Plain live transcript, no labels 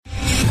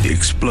the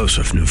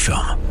explosive new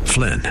film,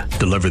 Flynn,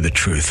 Deliver the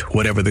Truth,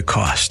 Whatever the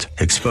Cost,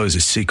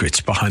 exposes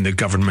secrets behind the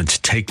government's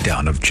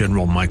takedown of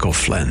General Michael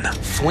Flynn.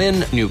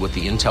 Flynn knew what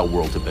the intel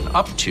world had been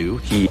up to.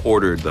 He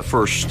ordered the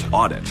first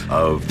audit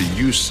of the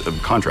use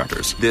of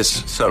contractors.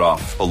 This set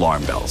off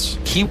alarm bells.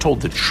 He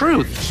told the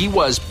truth. He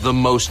was the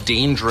most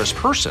dangerous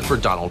person for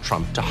Donald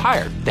Trump to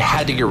hire. They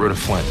had to get rid of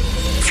Flynn.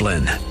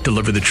 Flynn,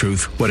 Deliver the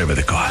Truth, Whatever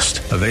the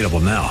Cost. Available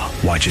now.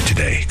 Watch it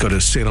today. Go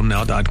to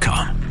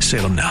salemnow.com.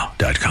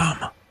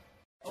 salemnow.com.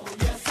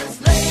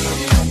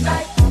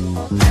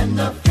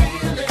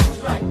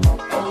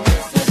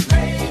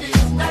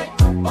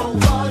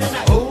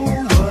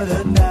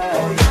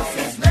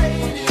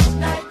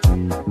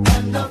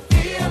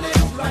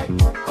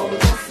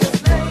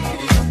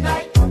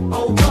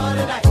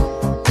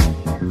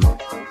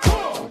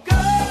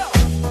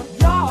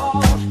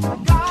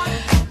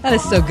 That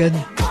is so good.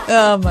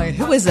 Oh my!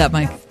 Who is that,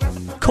 Mike?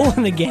 Cool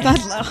in the Gang.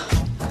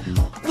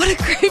 What a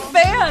great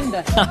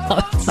band!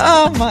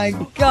 Oh my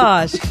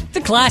gosh! It's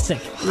a classic.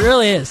 It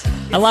really is.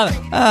 I love it.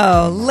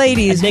 Oh,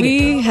 ladies,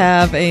 we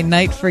have a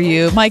night for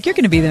you. Mike, you're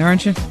going to be there,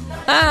 aren't you?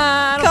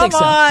 I don't think so.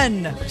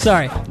 Come on!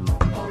 Sorry.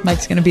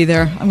 Mike's going to be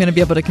there. I'm going to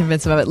be able to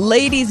convince him of it.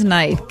 Ladies'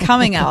 Night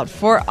coming out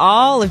for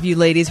all of you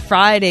ladies.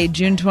 Friday,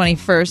 June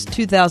 21st,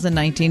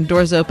 2019.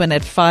 Doors open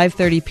at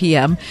 5:30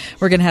 p.m.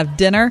 We're going to have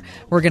dinner.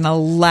 We're going to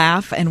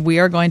laugh. And we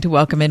are going to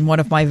welcome in one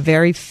of my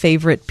very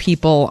favorite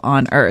people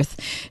on earth.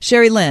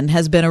 Sherri Lynn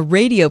has been a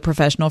radio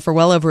professional for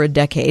well over a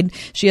decade.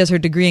 She has her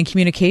degree in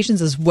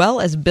communications as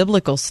well as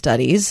biblical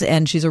studies.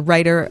 And she's a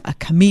writer, a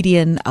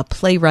comedian, a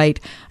playwright,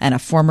 and a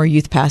former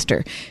youth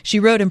pastor. She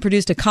wrote and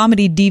produced a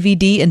comedy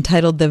DVD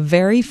entitled The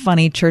Very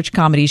Funny church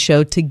comedy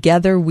show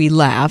Together We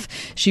Laugh.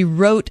 She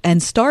wrote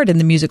and starred in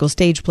the musical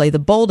stage play The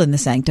Bold and the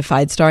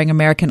Sanctified, starring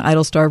American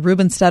Idol star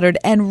Ruben Studdard,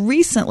 and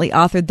recently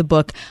authored the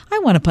book I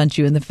Want to Punch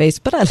You in the Face,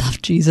 But I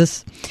Love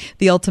Jesus,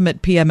 the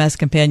ultimate PMS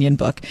companion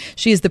book.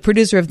 She is the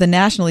producer of the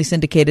nationally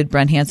syndicated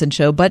Brent Hansen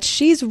Show, but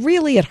she's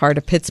really at heart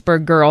a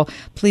Pittsburgh girl.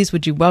 Please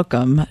would you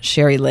welcome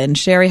Sherri Lynn.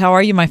 Sherri, how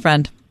are you, my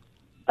friend?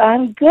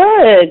 I'm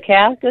good,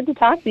 Cass. Good to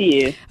talk to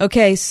you.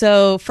 Okay,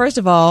 so first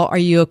of all, are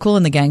you a Cool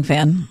in the Gang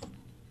fan?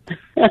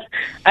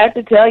 I have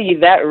to tell you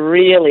that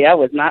really, I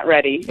was not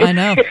ready. I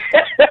know.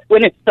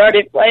 When it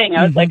started playing,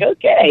 I was like,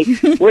 okay,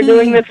 we're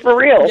doing this for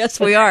real. Yes,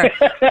 we are.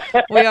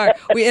 We are.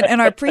 In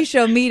our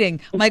pre-show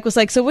meeting, Mike was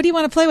like, so what do you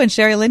want to play when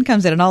Sherri Lynn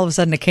comes in? And all of a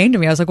sudden it came to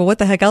me. I was like, well, what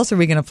the heck else are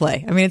we going to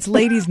play? I mean, it's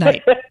ladies'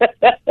 night.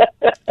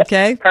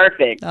 Okay?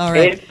 Perfect. All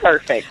right. It's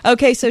perfect.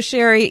 Okay, so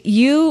Sherri,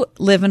 you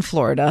live in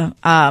Florida.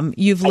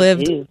 You've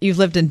lived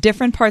in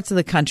different parts of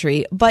the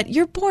country, but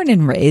you're born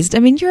and raised. I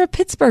mean, you're a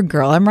Pittsburgh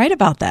girl. I'm right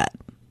about that.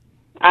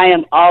 I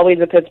am always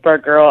a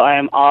Pittsburgh girl. I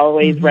am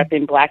always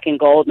repping black and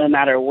gold no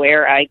matter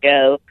where I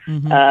go.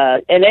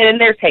 And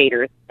there's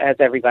haters, as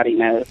everybody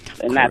knows,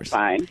 and that's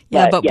fine.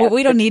 Yeah, but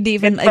we don't need to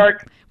even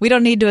we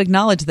don't need to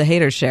acknowledge the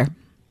haters, Cher.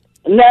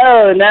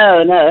 No.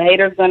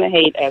 Haters gonna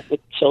hate, as the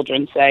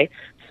children say.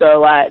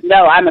 So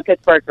no, I'm a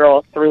Pittsburgh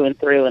girl through and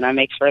through, and I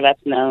make sure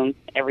that's known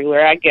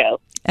everywhere I go.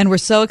 And we're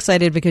so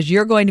excited because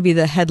you're going to be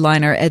the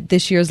headliner at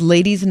this year's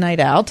Ladies' Night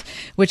Out,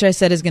 which I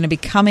said is going to be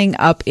coming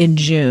up in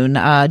June.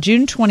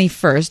 June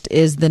 21st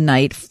is the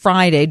night,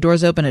 Friday.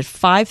 Doors open at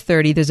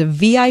 5:30. There's a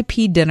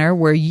VIP dinner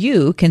where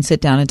you can sit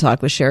down and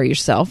talk with Sherri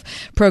yourself.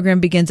 Program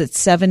begins at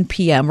 7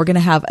 p.m. We're going to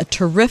have a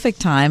terrific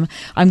time.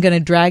 I'm going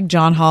to drag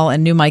John Hall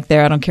and New Mike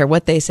there. I don't care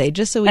what they say,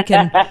 just so we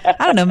can,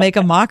 I don't know, make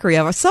a mockery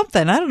of or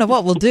something. I don't know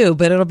what we'll do,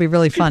 but it'll be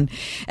really fun.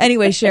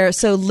 Anyway, Sherri,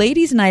 so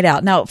Ladies' Night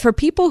Out. Now, for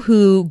people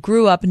who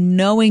grew up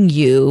knowing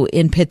you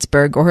in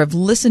Pittsburgh or have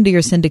listened to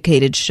your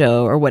syndicated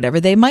show or whatever,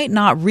 they might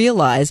not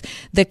realize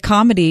that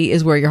comedy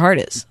is where your heart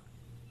is.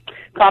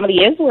 Comedy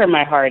is where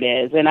my heart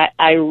is, and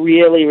I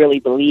really, really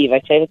believe, I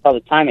say this all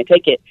the time, I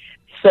take it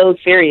so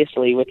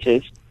seriously, which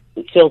is,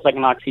 it feels like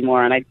an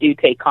oxymoron. I do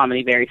take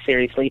comedy very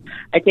seriously.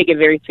 I take it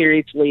very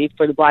seriously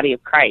for the body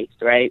of Christ,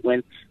 right?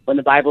 When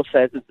the Bible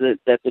says that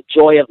the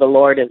joy of the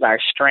Lord is our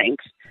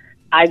strength,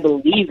 I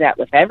believe that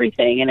with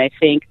everything, and I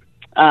think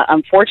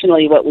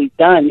unfortunately, what we've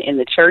done in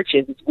the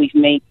churches is we've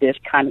made this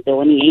kind of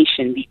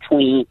delineation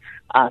between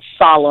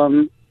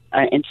solemn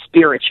and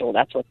spiritual.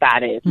 That's what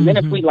that is. And then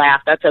if we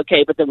laugh, that's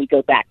okay, but then we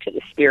go back to the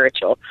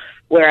spiritual.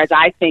 Whereas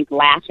I think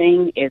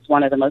laughing is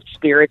one of the most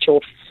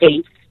spiritual,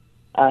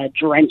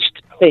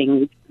 faith-drenched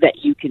things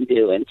that you can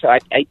do. And so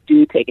I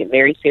do take it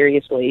very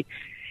seriously.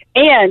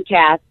 And,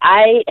 Kath,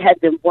 I had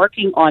been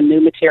working on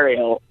new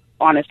material,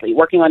 honestly,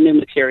 working on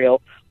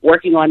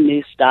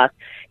new stuff,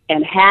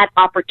 and had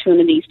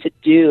opportunities to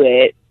do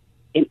it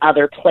in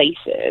other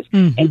places,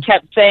 and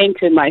kept saying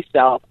to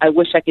myself, I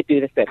wish I could do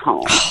this at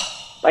home.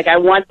 Like, I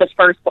want the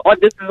first,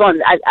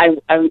 I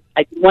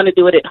want to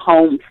do it at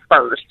home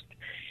first,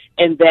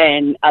 and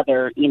then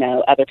other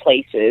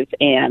places.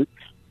 And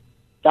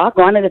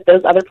doggone it, if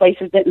those other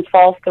places didn't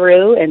fall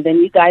through, and then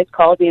you guys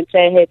called me and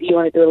said, hey, do you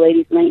want to do a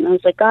ladies' night? And I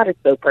was like, God is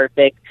so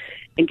perfect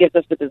and gives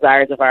us the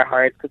desires of our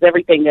hearts, because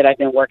everything that I've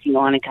been working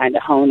on and kind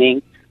of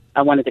honing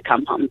I wanted to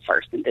come home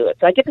first and do it.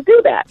 So I get to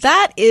do that.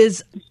 That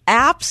is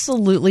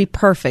absolutely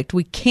perfect.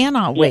 We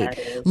cannot wait.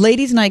 Yeah,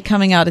 Ladies' Night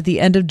coming out at the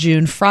end of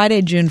June,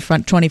 Friday, June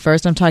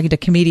 21st. I'm talking to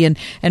comedian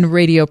and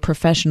radio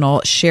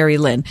professional Sherri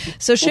Lynn.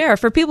 So, Sher,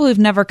 for people who've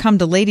never come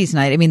to Ladies'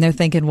 Night, I mean, they're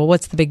thinking, well,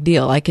 what's the big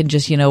deal? I can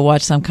just,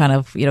 watch some kind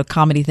of,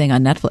 comedy thing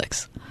on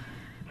Netflix.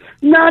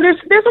 No,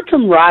 there's a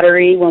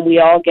camaraderie when we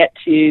all get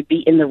to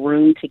be in the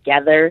room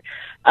together.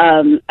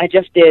 I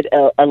just did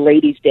a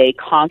Ladies' Day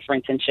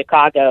conference in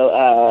Chicago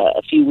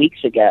a few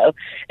weeks ago,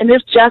 and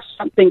there's just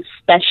something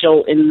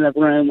special in the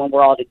room when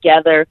we're all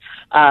together.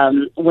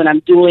 When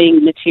I'm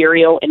doing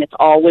material and it's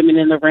all women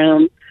in the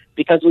room,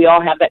 because we all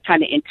have that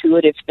kind of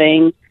intuitive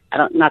thing.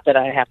 Not that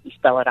I have to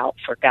spell it out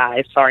for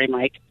guys. Sorry,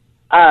 Mike.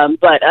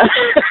 But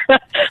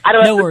I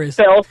don't have to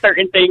spell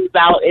certain things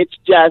out. It's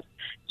just,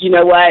 you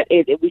know what?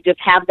 We just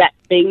have that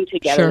thing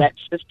together, that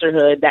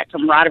sisterhood, that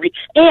camaraderie.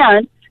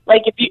 And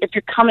like if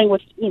you're coming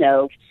with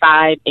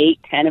 5, 8,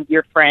 10 of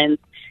your friends,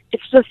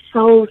 it's just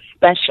so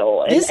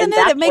special. Isn't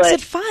it? It makes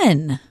it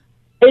fun.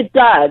 It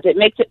does. It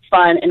makes it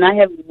fun. And I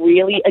have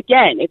really,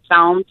 again, it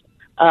sounds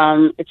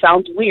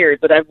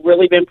weird, but I've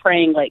really been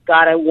praying, like,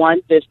 God, I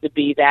want this to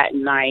be that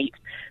night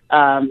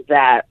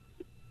that,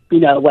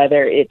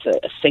 whether it's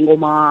a single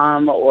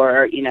mom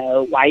or,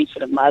 wife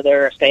and a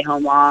mother, a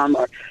stay-home mom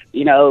or,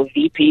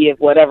 VP of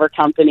whatever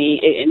company,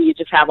 and you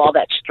just have all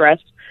that stress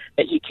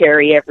that you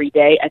carry every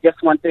day. I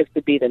just want this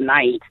to be the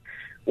night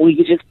where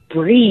you just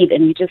breathe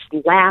and you just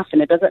laugh,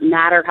 and it doesn't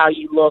matter how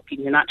you look,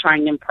 and you're not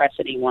trying to impress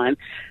anyone.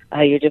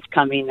 You're just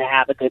coming to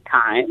have a good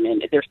time,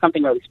 and there's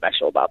something really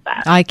special about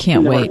that. I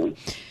can't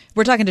wait.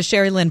 We're talking to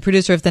Sherri Lynn,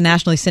 producer of the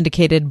nationally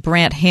syndicated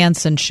Brant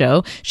Hansen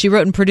Show. She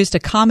wrote and produced a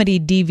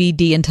comedy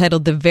DVD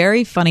entitled The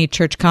Very Funny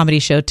Church Comedy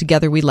Show,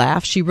 Together We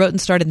Laugh. She wrote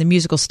and starred in the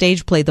musical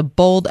stage play The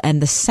Bold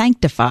and the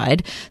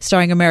Sanctified,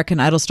 starring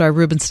American Idol star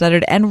Ruben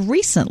Studdard, and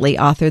recently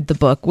authored the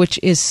book, which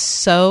is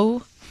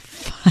so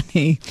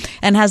funny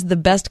and has the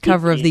best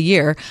cover of the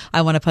year,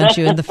 I Want to Punch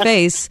You in the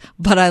Face,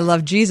 But I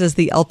Love Jesus,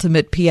 the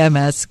Ultimate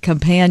PMS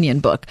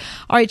Companion Book.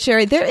 All right,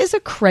 Sherri, there is a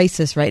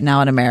crisis right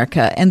now in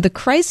America, and the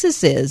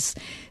crisis is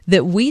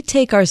that we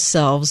take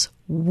ourselves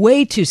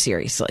way too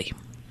seriously.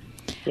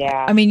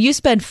 Yeah. I mean, you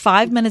spend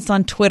 5 minutes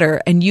on Twitter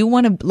and you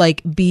want to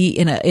be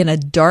in a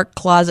dark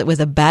closet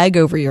with a bag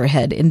over your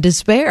head in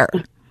despair.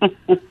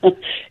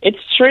 It's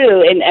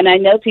true. And I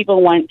know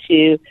people want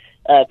to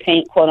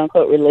paint quote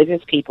unquote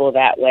religious people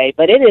that way,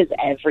 but it is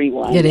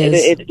everyone. It is.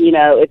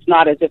 It's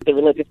not as if the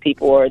religious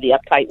people or the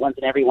uptight ones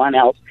and everyone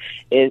else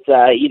is,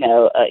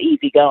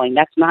 easygoing.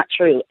 That's not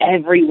true.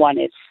 Everyone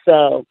is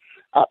so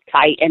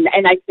uptight. And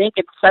I think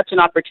it's such an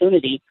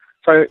opportunity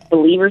for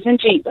believers in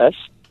Jesus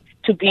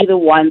to be the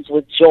ones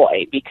with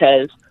joy,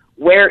 because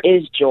where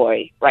is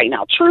joy right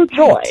now? True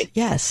joy. Right.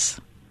 Yes.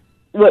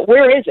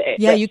 Where is it?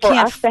 Yeah, you for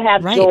can't. us to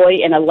have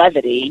joy and a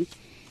levity,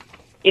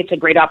 it's a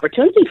great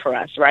opportunity for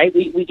us, right?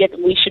 We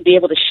should be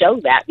able to show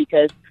that,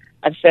 because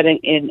I've said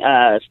in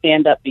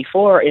stand-up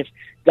before, if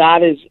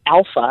God is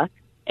Alpha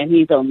and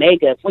He's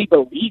Omega, if we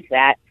believe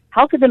that,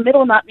 how could the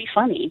middle not be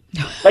funny?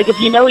 Like, if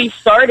He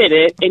started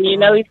it and He's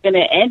going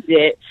to end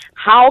it,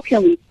 how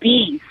can we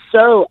be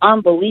so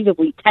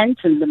unbelievably tense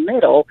in the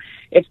middle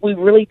if we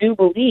really do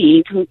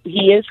believe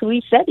He is who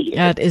He said He is?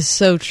 That is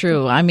so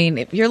true. I mean,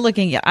 if you're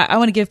looking, I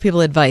want to give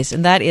people advice,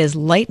 and that is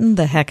lighten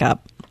the heck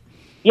up.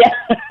 Yeah.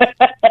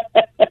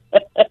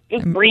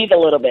 Just breathe a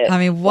little bit. I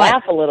mean, what?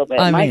 Laugh a little bit.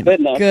 My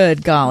goodness.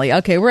 Good golly.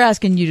 Okay, we're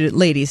asking you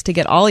ladies to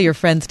get all your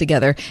friends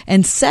together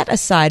and set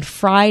aside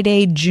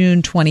Friday,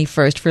 June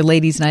 21st for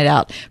Ladies' Night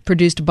Out,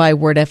 produced by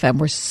Word FM.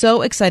 We're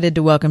so excited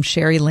to welcome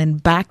Sherri Lynn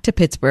back to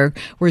Pittsburgh.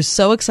 We're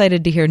so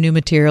excited to hear new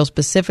material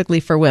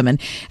specifically for women.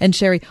 And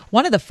Sherri,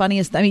 one of the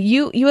funniest, I mean,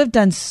 you have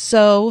done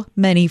so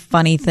many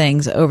funny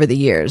things over the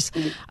years.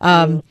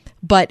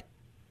 But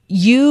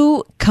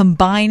you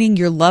combining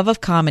your love of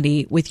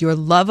comedy with your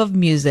love of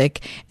music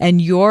and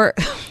your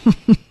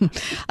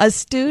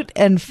astute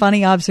and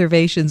funny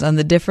observations on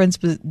the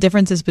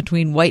differences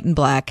between white and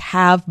black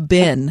have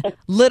been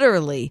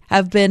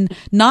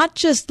not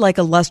just like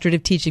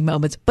illustrative teaching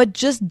moments, but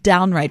just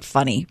downright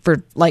funny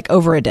for like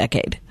over a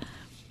decade.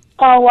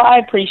 Oh, well, I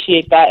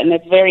appreciate that, and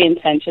it's very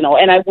intentional.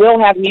 And I will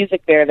have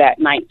music there that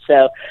night,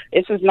 so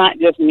this is not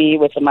just me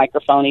with a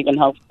microphone, even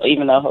though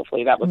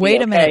hopefully that would be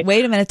okay.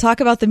 Wait a minute.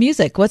 Talk about the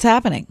music. What's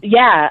happening?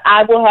 Yeah,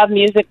 I will have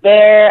music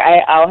there.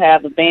 I'll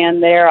have a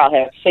band there. I'll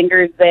have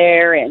singers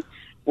there, and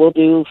we'll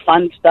do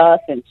fun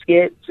stuff and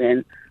skits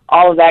and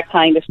all of that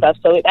kind of stuff.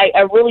 So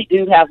I really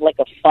do have like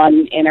a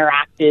fun,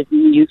 interactive,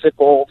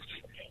 musical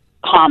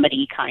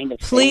comedy kind of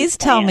thing. Please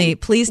tell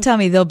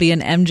me there'll be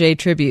an MJ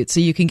tribute so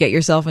you can get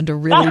yourself into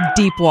really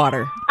deep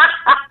water.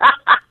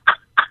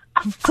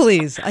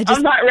 Please.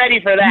 I'm not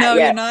ready for that No,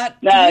 yet.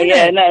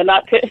 You're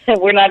not?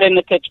 We're not in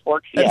the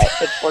pitchforks yet.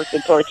 Pitchforks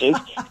and torches.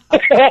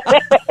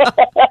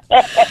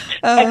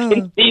 I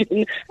can see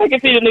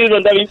the news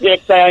on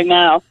WCXI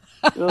now.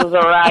 This is a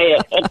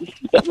riot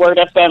at Word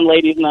FM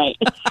Ladies' Night.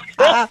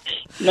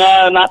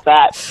 No, not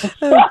that.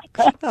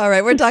 All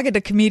right, we're talking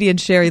to comedian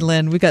Sherri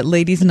Lynn. We've got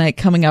Ladies Night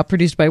coming up,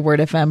 produced by Word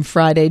FM,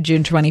 Friday,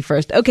 June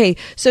 21st. Okay,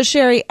 so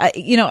Sherri,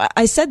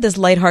 I said this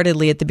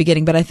lightheartedly at the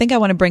beginning, but I think I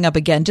want to bring up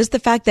again just the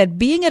fact that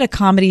being at a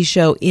comedy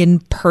show in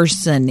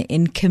person,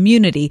 in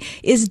community,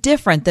 is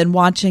different than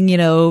watching,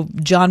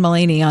 John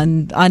Mulaney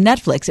on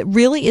Netflix. It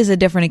really is a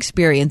different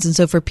experience. And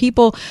so for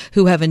people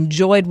who have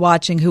enjoyed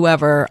watching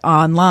whoever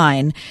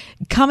online,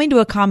 coming to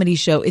a comedy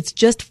show, it's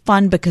just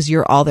fun because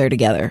you're all there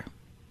together.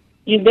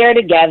 You're there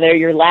together.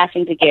 You're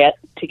laughing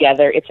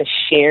together. It's a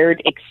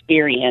shared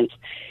experience,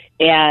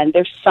 and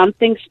there's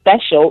something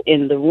special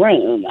in the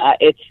room.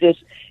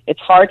 It's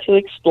hard to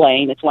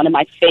explain. It's one of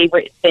my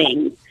favorite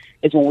things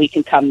is when we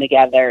can come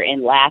together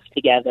and laugh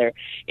together.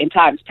 In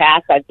times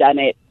past, I've done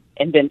it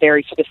and been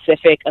very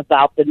specific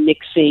about the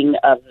mixing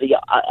of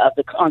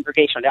the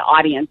congregation, the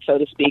audience, so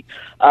to speak,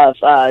 of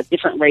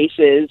different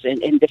races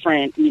and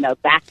different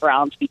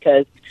backgrounds,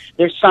 because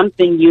there's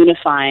something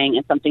unifying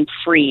and something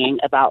freeing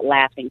about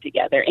laughing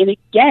together. And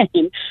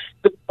again,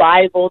 the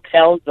Bible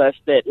tells us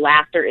that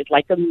laughter is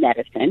like a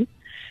medicine.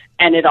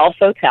 And it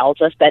also tells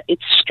us that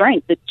it's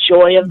strength, the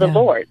joy of the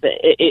Lord.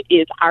 It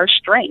is our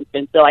strength.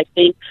 And so I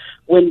think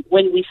when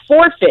we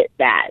forfeit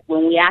that,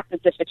 when we act as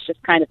if it's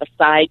just kind of a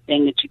side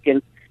thing that you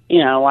can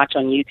watch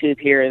on YouTube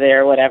here or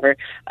there, whatever,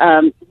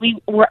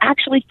 we're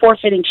actually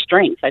forfeiting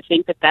strength. I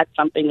think that that's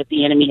something that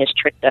the enemy has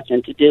tricked us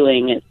into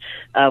doing, is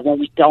when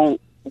we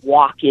don't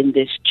walk in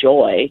this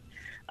joy,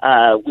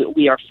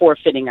 we are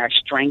forfeiting our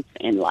strength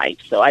in life.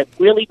 So I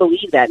really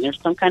believe that. And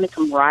there's some kind of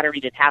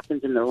camaraderie that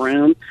happens in the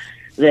room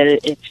that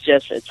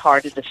it's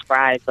hard to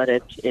describe, but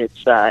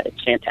it's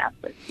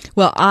fantastic.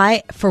 Well,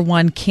 I, for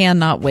one,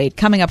 cannot wait.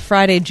 Coming up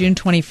Friday, June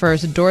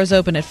 21st, doors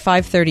open at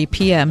 5:30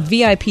 p.m.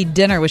 VIP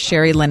dinner with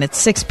Sherri Lynn at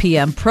 6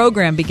 p.m.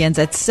 Program begins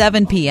at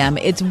 7 p.m.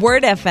 It's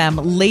Word FM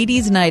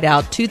Ladies Night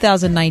Out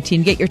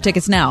 2019. Get your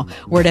tickets now,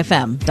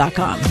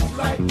 wordfm.com.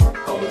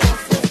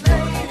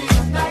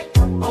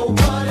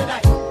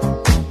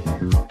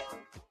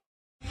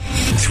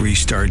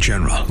 Three-star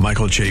General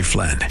Michael J.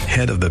 Flynn,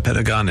 head of the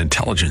Pentagon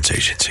Intelligence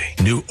Agency,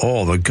 knew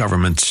all the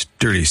government's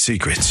dirty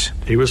secrets.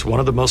 He was one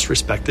of the most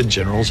respected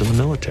generals in the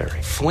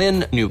military.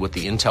 Flynn knew what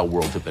the intel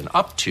world had been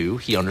up to.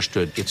 He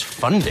understood its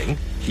funding.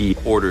 He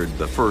ordered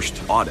the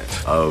first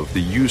audit of the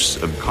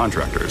use of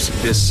contractors.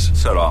 This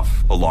set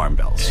off alarm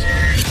bells.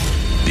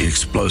 The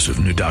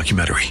explosive new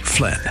documentary,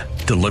 Flynn,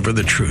 Deliver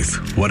the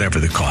Truth, Whatever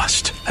the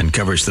Cost,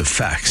 uncovers the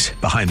facts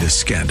behind this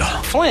scandal.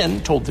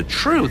 Flynn told the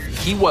truth.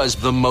 He was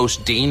the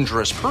most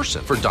dangerous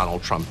person for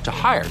Donald Trump to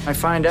hire. I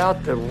find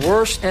out the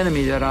worst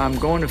enemy that I'm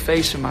going to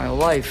face in my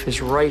life is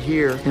right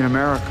here in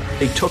America.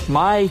 They took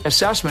my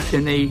assessment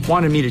and they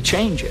wanted me to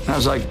change it. And I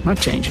was like, I'm not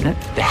changing it.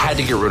 They had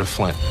to get rid of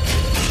Flynn.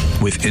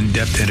 With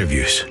in-depth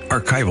interviews,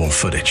 archival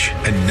footage,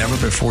 and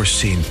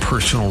never-before-seen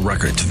personal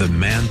records of the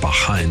man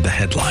behind the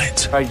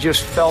headlines. I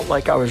just felt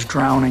like I was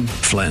drowning.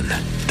 Flynn,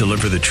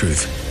 Deliver the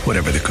Truth,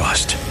 Whatever the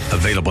Cost.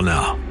 Available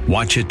now.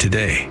 Watch it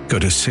today. Go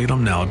to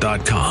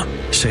salemnow.com.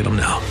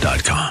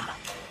 salemnow.com.